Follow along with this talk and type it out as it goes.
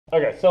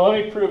Okay, so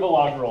let me prove a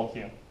log rule to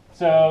you.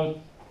 So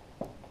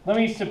let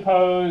me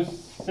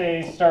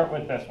start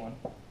with this one.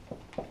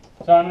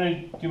 So I'm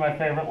going to do my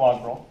favorite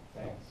log rule.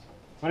 Thanks.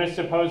 I'm going to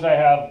suppose I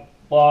have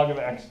log of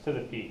x to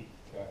the p.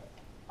 Okay.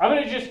 I'm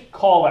going to just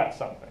call that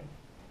something.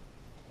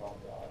 Log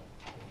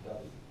W.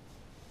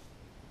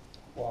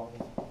 Log.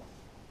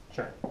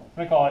 Sure. I'm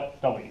going to call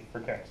it w for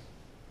kicks.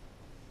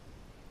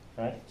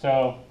 Right?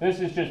 So this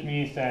is just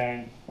me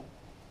saying,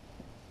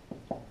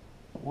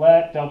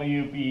 let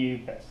w be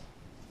this.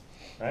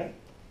 Right?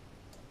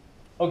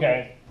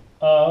 Okay.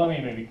 Let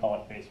me maybe call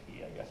it base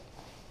b, I guess.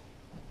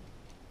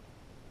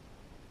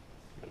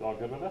 You guys all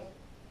good with this?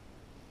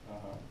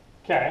 Uh-huh.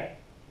 Okay.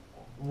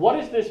 What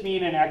does this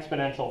mean in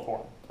exponential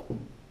form?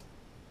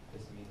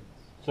 This means.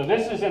 So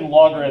this is in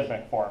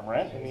logarithmic form,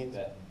 right? It means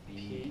that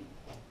b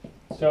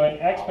So in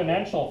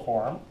exponential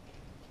form,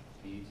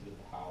 b to the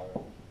power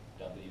of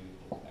w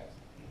equals x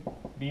to p.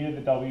 b to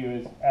the w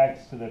is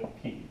x to the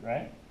p,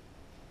 right?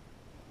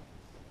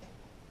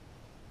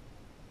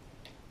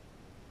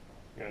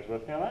 You guys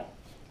with me on that?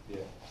 Yeah.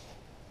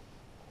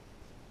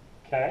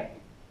 Okay.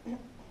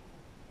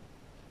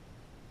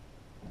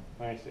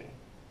 Let me see.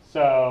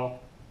 So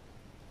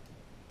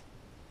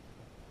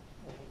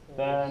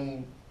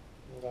then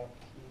Without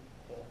p,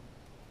 the,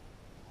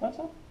 what's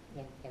up?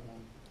 never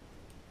mind.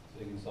 So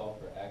you can solve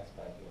for x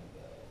by doing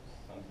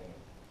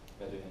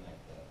like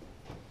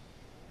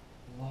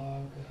the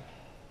log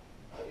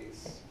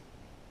base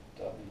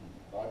w,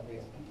 log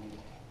base b.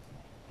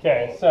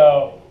 Okay,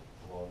 so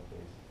Log base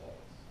x.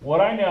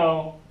 what I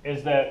know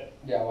is that,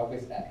 Yeah, log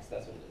base x.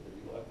 That's what it is.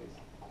 It'd be log base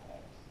x.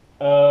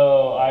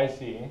 oh, I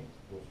see.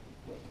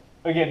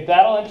 Okay,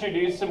 that'll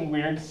introduce some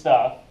weird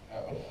stuff.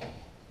 Oh.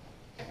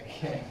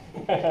 Okay.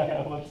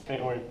 Let's stay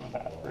away from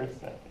that for a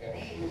second.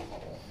 Okay.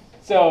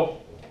 So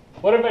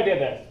what if I did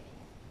this?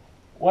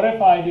 What if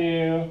I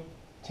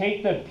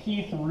take the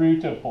pth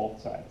root of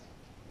both sides?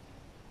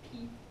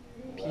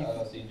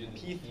 So you do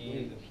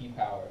the p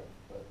power,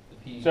 but the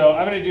p. So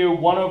I'm going to do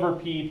 1 over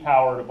p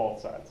power to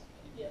both sides.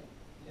 Yeah.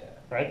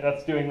 Right?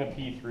 That's doing the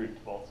pth root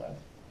to both sides.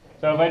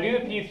 So if I do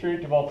the pth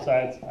root to both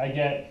sides, I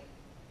get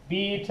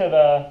b to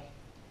the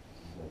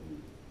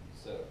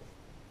So.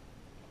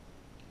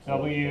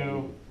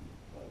 w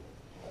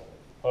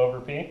over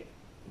p.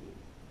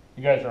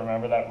 You guys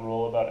remember that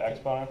rule about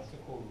exponents?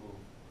 That's a cool rule.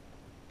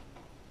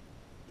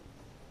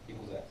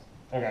 Equals x.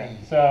 Okay,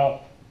 so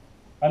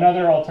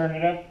another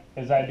alternative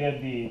is I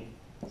did the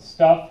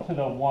stuff to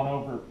the 1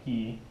 over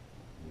p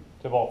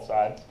to both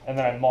sides, and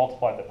then I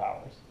multiplied the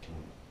powers.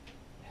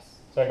 Yes.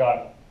 So I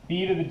got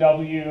b to the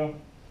w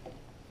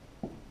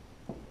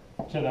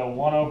to the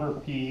 1 over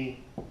p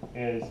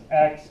is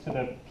x to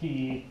the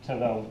p to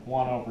the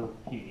 1 over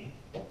p.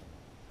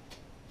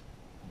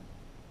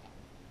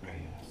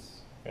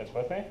 Yes. You guys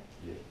with me?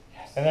 Yeah.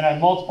 Yes. And then I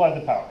multiplied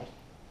the powers.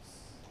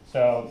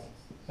 So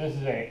this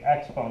is a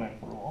exponent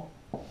rule.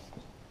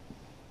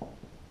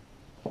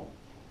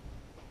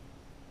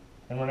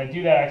 And when I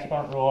do that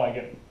exponent rule, I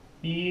get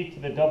b to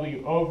the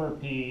w over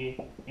p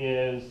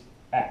is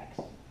x.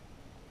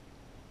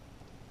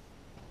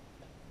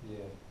 Yeah.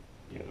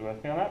 You guys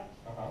with me on that?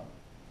 Uh-huh.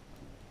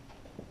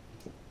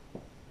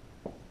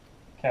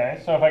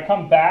 Okay, so if I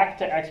come back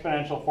to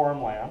exponential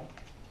form land,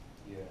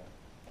 Yeah.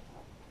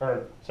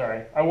 or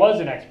sorry, I was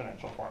in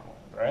exponential form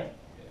land, right?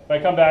 Yeah. If I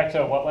come back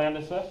to what land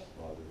is this?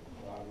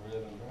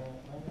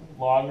 Logarithm.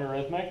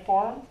 Logarithmic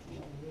form.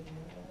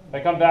 If I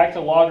come back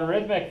to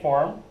logarithmic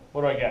form,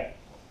 what do I get?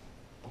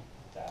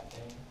 That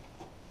thing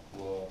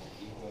will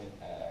equal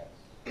x.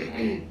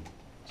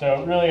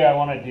 So really I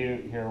want to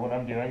do here, what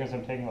I'm doing is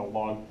I'm taking the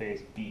log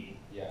base b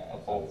Yeah.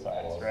 of both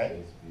sides, right?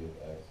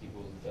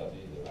 Equals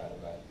w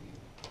divided by b.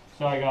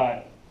 So I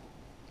got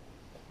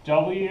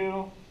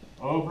w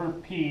over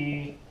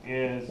p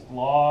is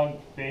log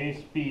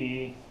base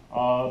b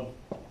of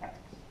x.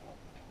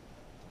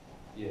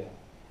 Yeah.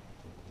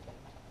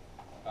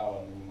 Oh,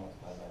 and then you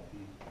multiply by p.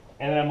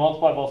 And then I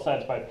multiply both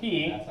sides by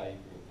p, That's how you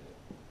proved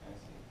it. I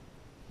see.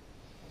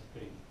 That's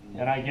pretty.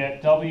 and I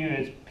get w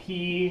is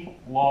p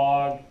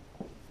log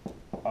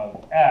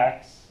of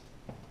x.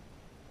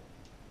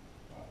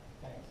 Oh,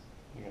 thanks.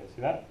 You guys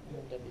see that?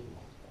 W.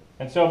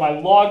 And so my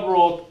log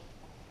rule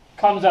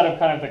comes out of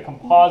kind of the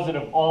composite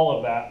of all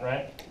of that,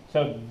 right?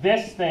 So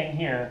this thing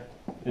here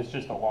is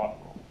just a log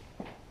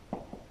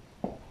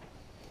rule.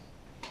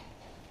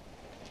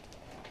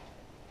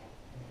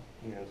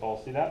 You guys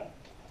all see that?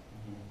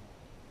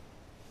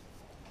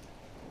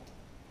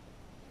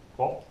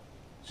 Cool.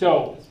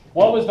 So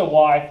what was the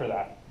y for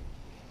that?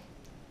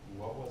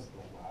 What was the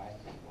y?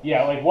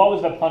 Yeah, like what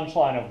was the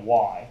punchline of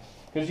y?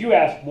 Because you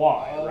asked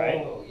why,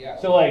 right? Oh, yeah.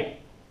 So like,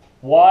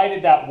 why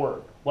did that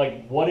work?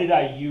 Like, what did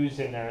I use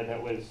in there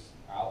that was,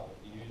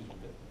 You used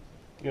arithmetic.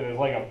 there's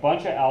like a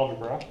bunch of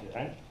algebra,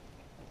 right?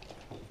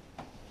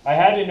 I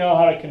had to know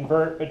how to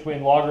convert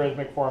between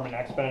logarithmic form and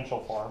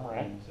exponential form,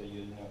 right? So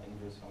you didn't know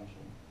inverse function.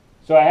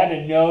 So I had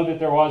to know that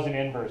there was an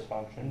inverse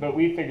function, but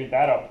we figured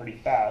that out pretty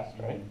fast,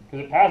 right?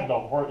 Because it passed the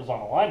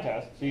horizontal line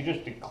test, so you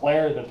just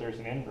declare that there's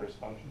an inverse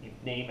function. You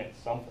name it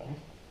something.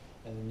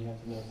 And then you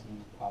have to know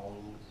some power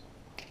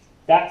rules.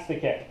 That's the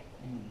K.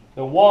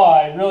 The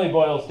Y really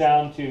boils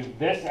down to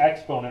this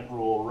exponent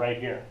rule right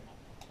here.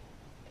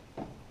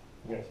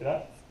 You guys see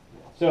that?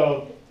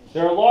 So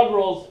there are log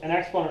rules and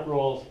exponent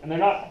rules, and they're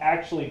not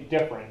actually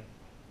different.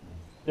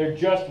 They're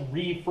just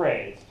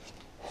rephrased.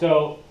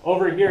 So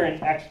over here in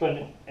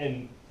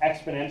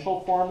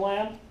exponential form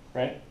land,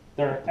 right,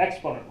 there are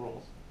exponent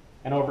rules.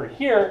 And over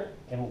here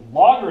in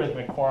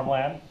logarithmic form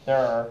land,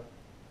 there are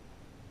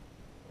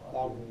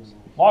Log rules.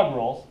 log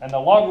rules, and the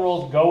log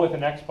rules go with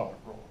an exponent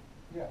rule.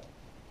 Yeah.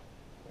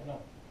 Fair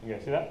enough. You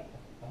guys see that?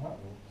 Uh-huh.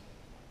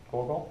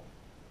 Cool, cool.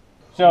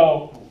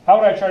 So how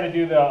would I try to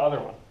do the other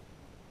one?